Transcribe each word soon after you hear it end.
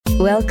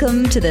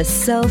Welcome to the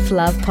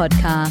Self-Love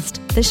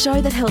Podcast, the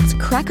show that helps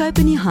crack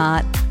open your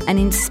heart and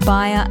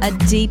inspire a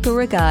deeper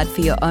regard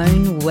for your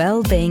own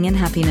well-being and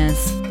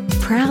happiness.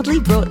 Proudly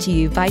brought to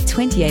you by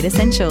 28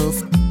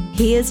 Essentials.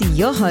 Here's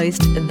your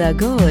host, the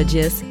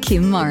gorgeous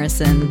Kim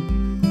Morrison.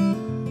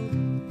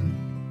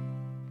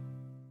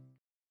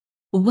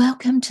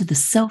 Welcome to the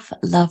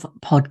Self-Love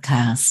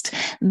Podcast.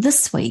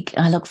 This week,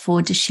 I look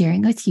forward to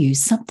sharing with you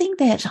something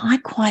that I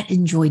quite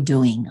enjoy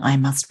doing, I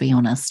must be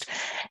honest,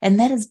 and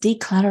that is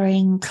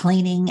decluttering,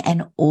 cleaning,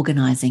 and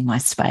organizing my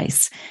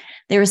space.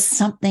 There is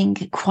something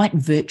quite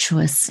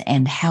virtuous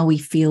and how we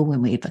feel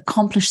when we've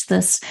accomplished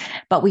this,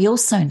 but we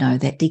also know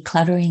that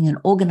decluttering and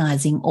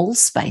organizing all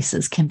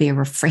spaces can be a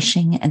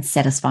refreshing and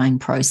satisfying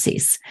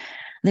process.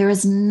 There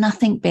is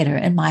nothing better,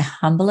 in my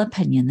humble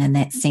opinion, than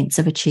that sense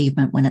of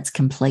achievement when it's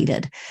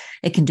completed.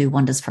 It can do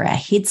wonders for our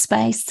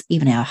headspace,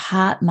 even our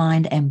heart,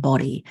 mind, and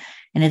body.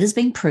 And it has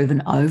been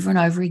proven over and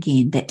over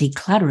again that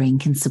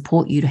decluttering can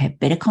support you to have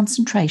better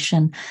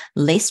concentration,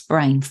 less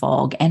brain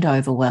fog, and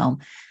overwhelm.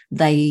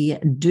 They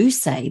do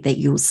say that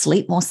you'll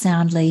sleep more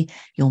soundly,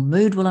 your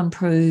mood will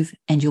improve,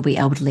 and you'll be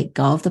able to let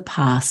go of the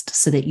past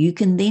so that you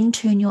can then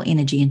turn your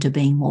energy into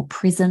being more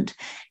present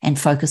and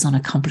focus on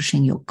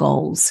accomplishing your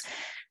goals.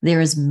 There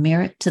is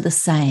merit to the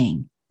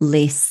saying,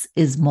 less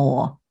is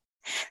more.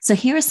 So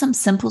here are some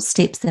simple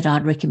steps that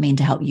I'd recommend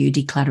to help you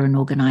declutter and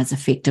organize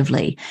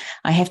effectively.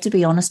 I have to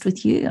be honest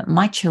with you,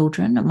 my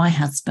children, my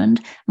husband,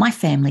 my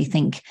family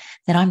think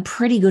that I'm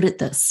pretty good at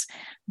this.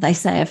 They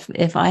say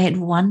if I had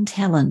one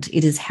talent,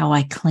 it is how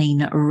I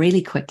clean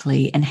really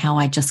quickly and how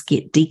I just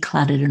get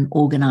decluttered and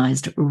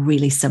organized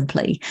really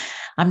simply.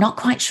 I'm not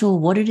quite sure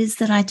what it is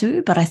that I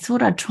do, but I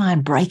thought I'd try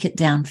and break it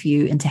down for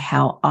you into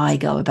how I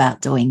go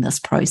about doing this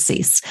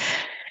process.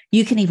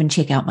 You can even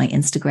check out my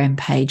Instagram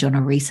page on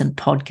a recent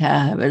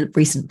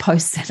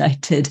post that I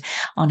did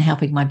on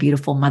helping my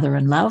beautiful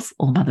mother-in-law,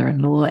 or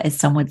mother-in-law, as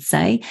some would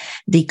say,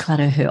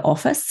 declutter her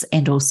office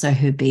and also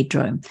her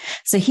bedroom.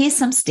 So here's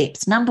some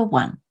steps. Number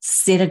 1,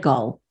 set a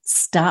goal.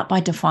 Start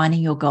by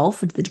defining your goal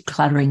for the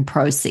decluttering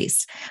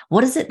process.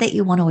 What is it that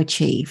you want to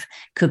achieve?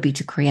 Could be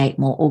to create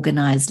more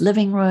organized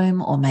living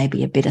room, or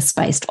maybe a better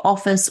spaced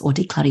office, or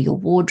declutter your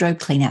wardrobe,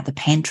 clean out the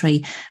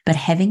pantry. But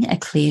having a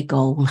clear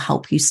goal will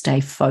help you stay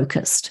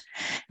focused.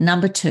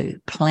 Number 2,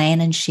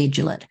 plan and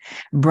schedule it.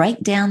 Break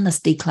down this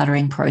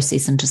decluttering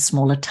process into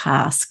smaller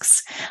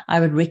tasks. I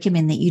would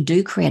recommend that you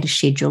do create a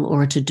schedule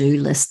or a to-do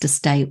list to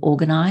stay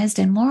organized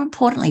and, more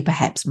importantly,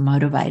 perhaps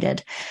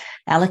motivated.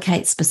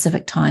 Allocate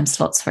specific time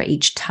slots for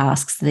each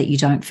task so that you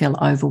don't feel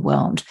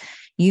overwhelmed.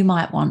 You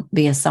might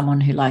be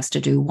someone who likes to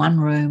do one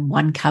room,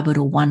 one cupboard,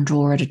 or one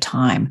drawer at a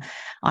time.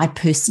 I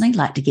personally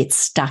like to get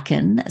stuck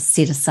in,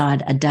 set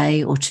aside a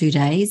day or 2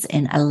 days,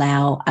 and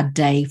allow a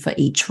day for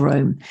each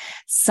room.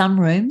 Some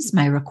rooms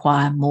may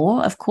require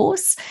more, of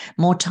course,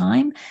 more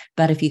time,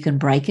 but if you can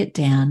break it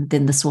down,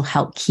 then this will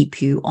help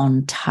keep you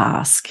on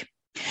task.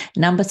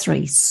 Number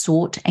 3,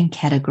 sort and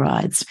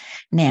categorize.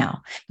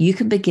 Now, you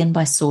can begin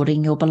by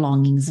sorting your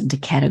belongings into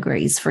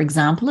categories. For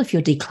example, if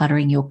you're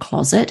decluttering your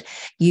closet,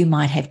 you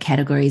might have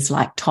categories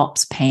like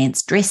tops,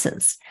 pants,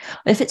 dresses.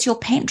 If it's your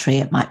pantry,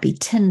 it might be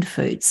tinned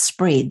foods,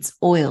 spreads,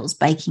 oils,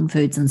 baking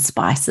foods, and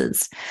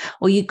spices.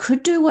 Or you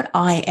could do what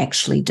I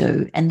actually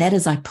do, and that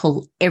is I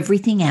pull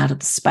everything out of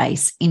the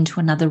space into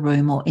another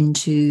room or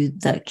into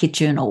the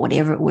kitchen or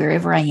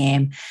wherever I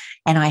am,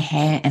 and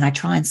I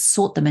try and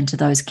sort them into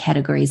those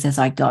categories as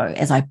I go,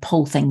 as I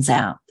pull things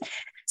out.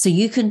 So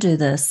you can do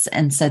this,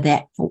 and so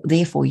that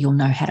therefore you'll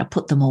know how to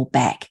put them all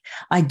back.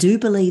 I do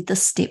believe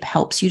this step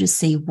helps you to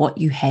see what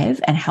you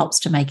have and helps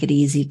to make it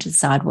easy to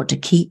decide what to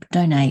keep,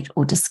 donate,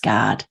 or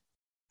discard.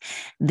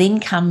 Then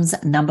comes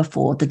number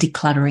 4, the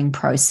decluttering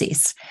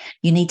process.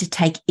 You need to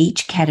take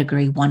each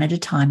category one at a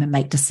time and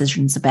make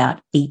decisions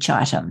about each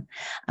item.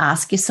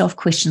 Ask yourself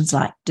questions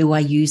like, do I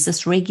use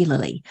this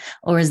regularly?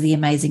 Or as the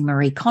amazing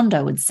Marie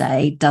Kondo would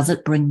say, does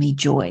it bring me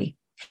joy?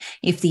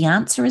 If the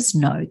answer is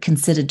no,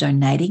 consider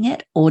donating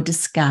it or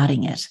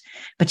discarding it.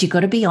 But you've got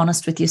to be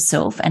honest with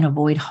yourself and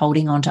avoid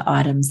holding on to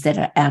items that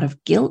are out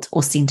of guilt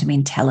or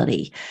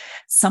sentimentality.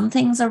 Some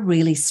things are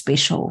really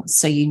special,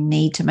 so you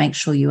need to make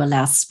sure you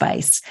allow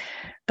space.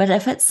 But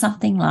if it's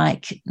something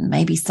like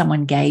maybe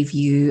someone gave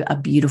you a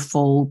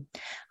beautiful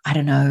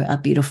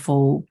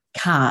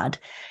card,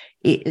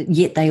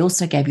 yet they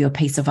also gave you a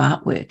piece of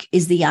artwork.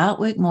 Is the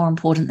artwork more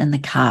important than the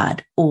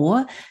card?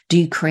 Or do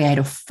you create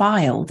a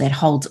file that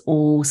holds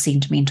all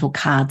sentimental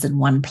cards in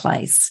one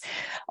place?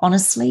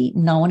 Honestly,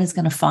 no one is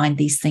going to find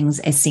these things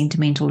as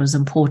sentimental, as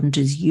important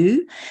as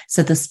you.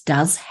 So this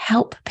does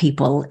help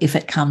people if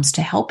it comes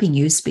to helping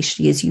you,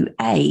 especially as you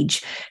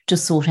age, to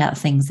sort out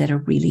things that are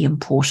really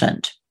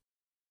important.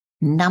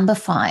 Number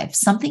 5,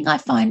 something I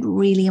find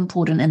really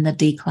important in the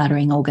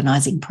decluttering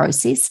organizing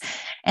process,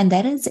 and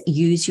that is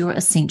use your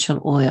essential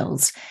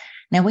oils.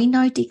 Now, we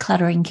know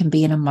decluttering can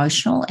be an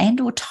emotional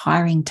and or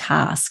tiring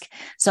task,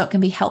 so it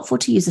can be helpful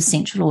to use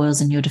essential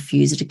oils in your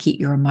diffuser to keep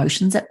your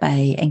emotions at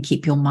bay and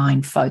keep your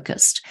mind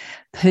focused.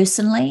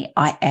 Personally,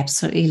 I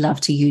absolutely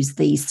love to use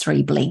these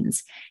 3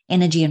 blends: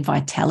 Energy and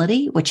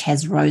Vitality, which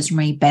has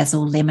rosemary,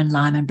 basil, lemon,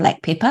 lime, and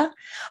black pepper,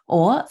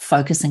 or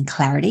Focus and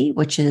Clarity,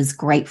 which is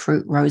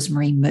grapefruit,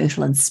 rosemary,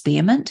 myrtle, and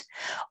spearmint.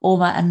 Or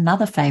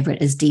another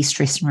favorite is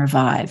De-Stress and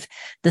Revive.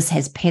 This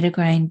has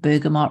petitgrain,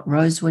 bergamot,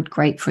 rosewood,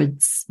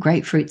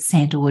 grapefruit,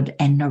 sandalwood,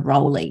 and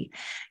neroli.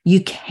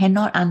 You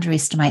cannot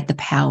underestimate the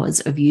powers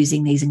of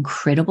using these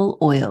incredible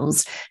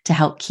oils to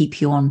help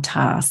keep you on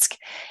task.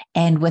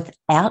 And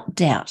without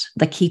doubt,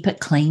 the Keep It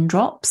Clean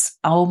drops,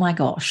 oh my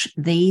gosh,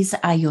 these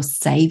are your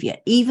savior.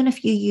 Even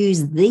if you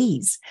use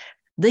these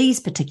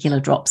particular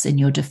drops in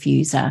your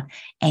diffuser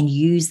and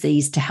use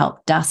these to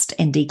help dust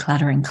and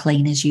declutter and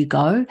clean as you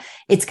go,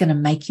 it's going to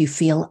make you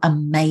feel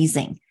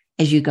amazing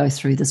as you go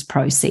through this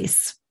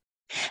process.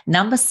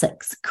 Number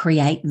 6,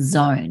 create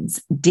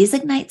zones.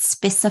 Designate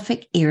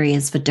specific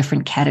areas for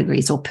different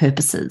categories or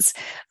purposes.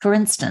 For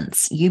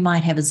instance, you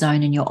might have a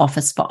zone in your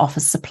office for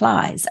office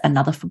supplies,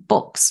 another for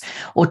books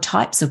or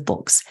types of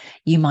books.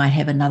 You might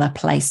have another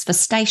place for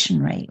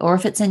stationery, or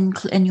if it's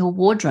in your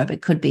wardrobe,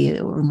 it could be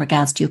in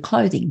regards to your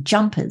clothing,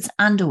 jumpers,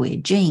 underwear,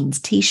 jeans,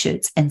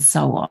 t-shirts, and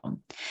so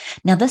on.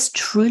 Now, this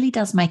truly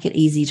does make it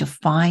easy to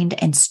find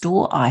and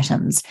store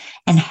items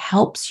and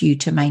helps you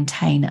to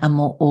maintain a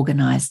more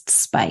organized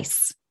space.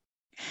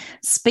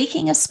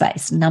 Speaking of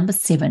space, number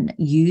 7,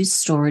 use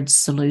storage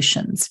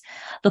solutions.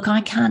 Look,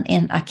 I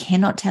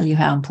cannot tell you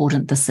how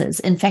important this is.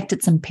 In fact,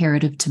 it's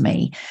imperative to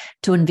me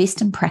to invest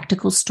in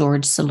practical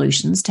storage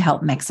solutions to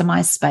help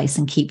maximize space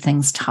and keep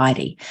things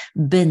tidy.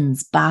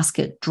 Bins,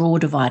 basket, drawer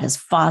dividers,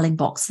 filing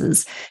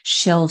boxes,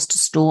 shelves to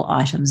store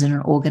items in an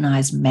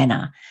organized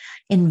manner.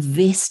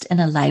 Invest in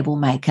a label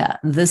maker.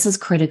 This is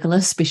critical,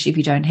 especially if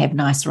you don't have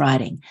nice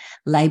writing.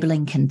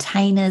 Labeling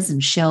containers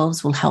and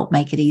shelves will help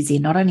make it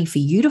easier, not only for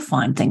you to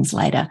find things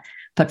later,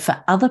 but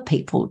for other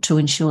people to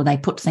ensure they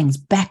put things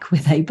back where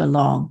they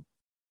belong.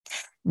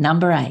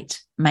 Number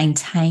 8,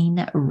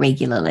 maintain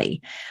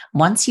regularly.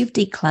 Once you've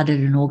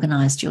decluttered and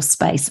organized your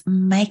space,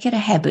 make it a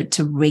habit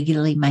to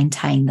regularly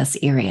maintain this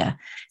area.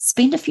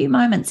 Spend a few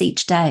moments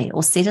each day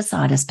or set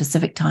aside a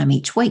specific time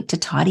each week to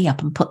tidy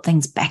up and put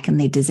things back in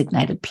their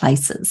designated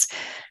places.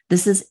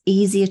 This is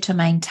easier to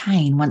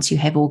maintain once you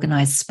have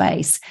organized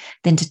space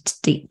than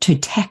to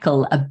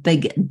tackle a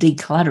big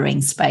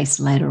decluttering space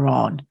later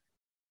on.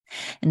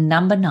 And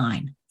number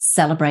 9,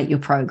 celebrate your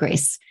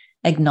progress.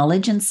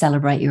 Acknowledge and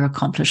celebrate your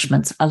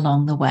accomplishments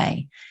along the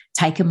way.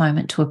 Take a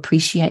moment to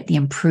appreciate the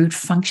improved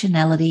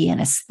functionality and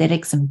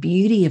aesthetics and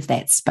beauty of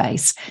that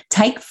space.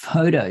 Take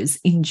photos,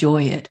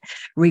 enjoy it.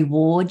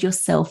 Reward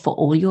yourself for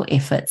all your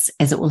efforts,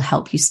 as it will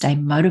help you stay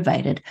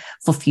motivated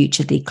for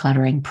future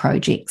decluttering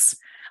projects.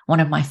 One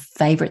of my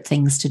favorite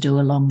things to do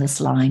along this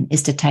line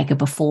is to take a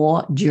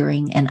before,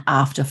 during, and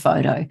after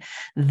photo.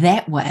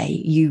 That way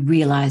you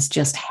realize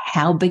just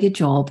how big a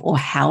job or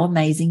how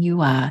amazing you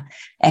are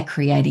at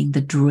creating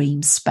the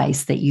dream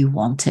space that you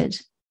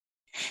wanted.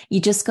 You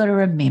just got to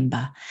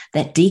remember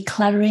that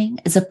decluttering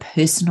is a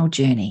personal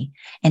journey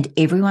and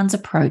everyone's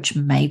approach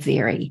may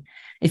vary.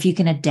 If you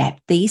can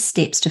adapt these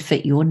steps to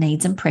fit your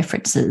needs and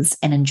preferences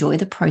and enjoy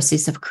the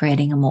process of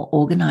creating a more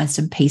organized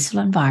and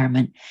peaceful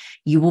environment,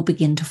 you will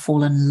begin to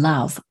fall in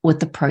love with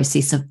the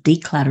process of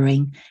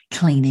decluttering,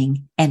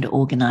 cleaning, and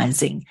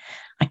organizing.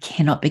 I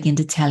cannot begin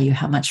to tell you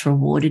how much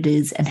reward it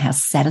is and how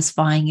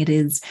satisfying it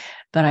is,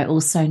 but I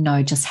also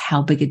know just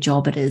how big a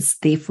job it is.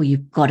 Therefore,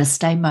 you've got to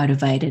stay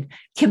motivated,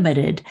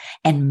 committed,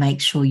 and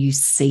make sure you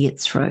see it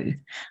through.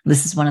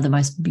 This is one of the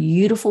most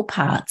beautiful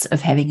parts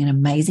of having an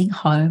amazing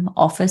home,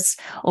 office,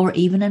 or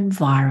even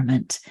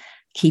environment.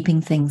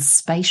 Keeping things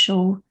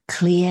spatial,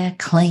 clear,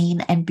 clean,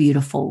 and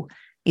beautiful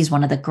is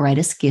one of the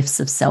greatest gifts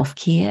of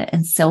self-care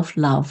and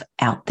self-love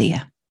out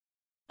there.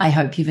 I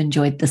hope you've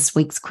enjoyed this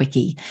week's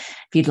Quickie.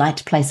 If you'd like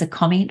to place a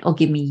comment or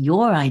give me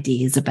your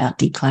ideas about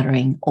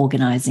decluttering,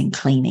 organizing,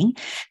 cleaning,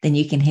 then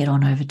you can head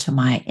on over to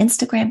my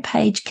Instagram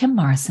page, Kim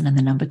Morrison and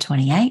the number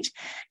 28.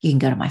 You can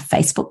go to my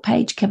Facebook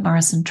page, Kim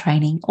Morrison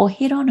Training, or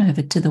head on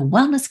over to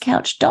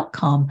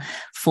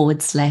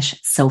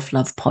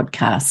thewellnesscouch.com/self-love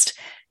podcast.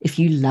 If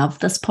you love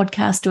this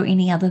podcast or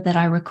any other that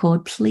I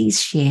record,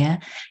 please share.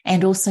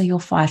 And also your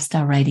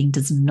 5-star rating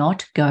does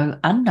not go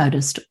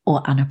unnoticed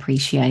or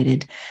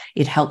unappreciated.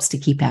 It helps to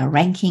keep our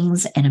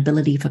rankings and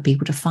ability for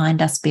people to find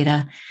us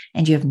better.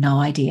 And you have no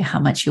idea how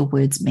much your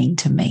words mean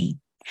to me.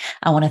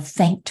 I want to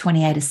thank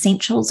 28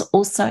 Essentials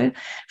also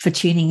for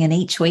tuning in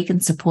each week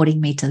and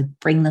supporting me to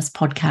bring this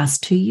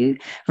podcast to you.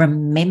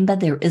 Remember,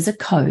 there is a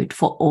code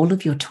for all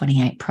of your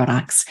 28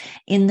 products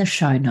in the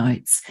show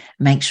notes.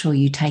 Make sure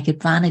you take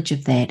advantage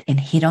of that and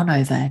head on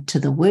over to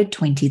the word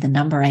 20, the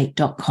number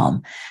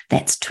 8.com.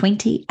 That's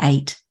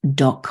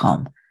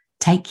 28.com.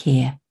 Take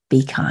care.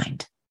 Be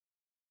kind.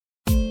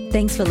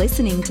 Thanks for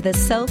listening to the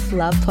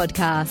Self-Love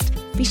Podcast.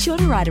 Be sure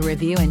to write a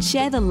review and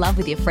share the love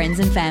with your friends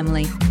and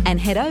family. And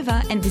head over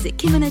and visit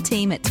Kim and her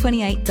team at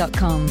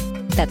 28.com.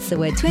 That's the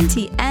word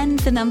 20 and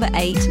the number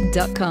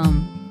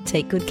 8.com.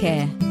 Take good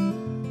care.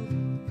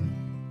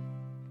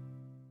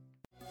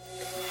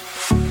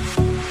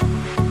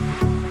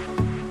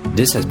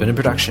 This has been a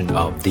production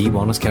of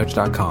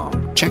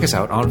TheWellnessCouch.com. Check us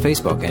out on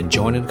Facebook and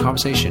join in the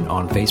conversation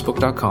on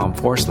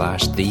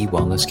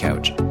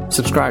Facebook.com/TheWellnessCouch.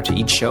 Subscribe to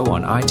each show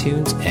on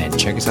iTunes and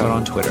check us out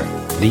on Twitter.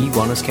 The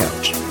Wellness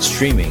Couch,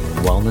 streaming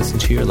wellness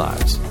into your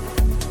lives.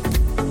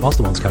 Whilst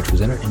the Wellness Couch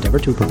presenter endeavor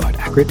to provide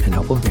accurate and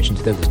helpful information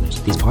to their listeners,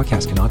 these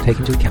podcasts cannot take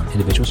into account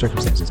individual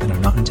circumstances and are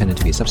not intended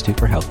to be a substitute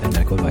for health and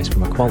medical advice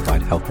from a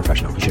qualified health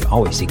professional. You should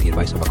always seek the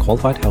advice of a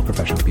qualified health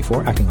professional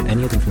before acting on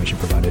any of the information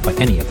provided by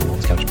any of the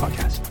Wellness Couch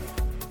podcasts.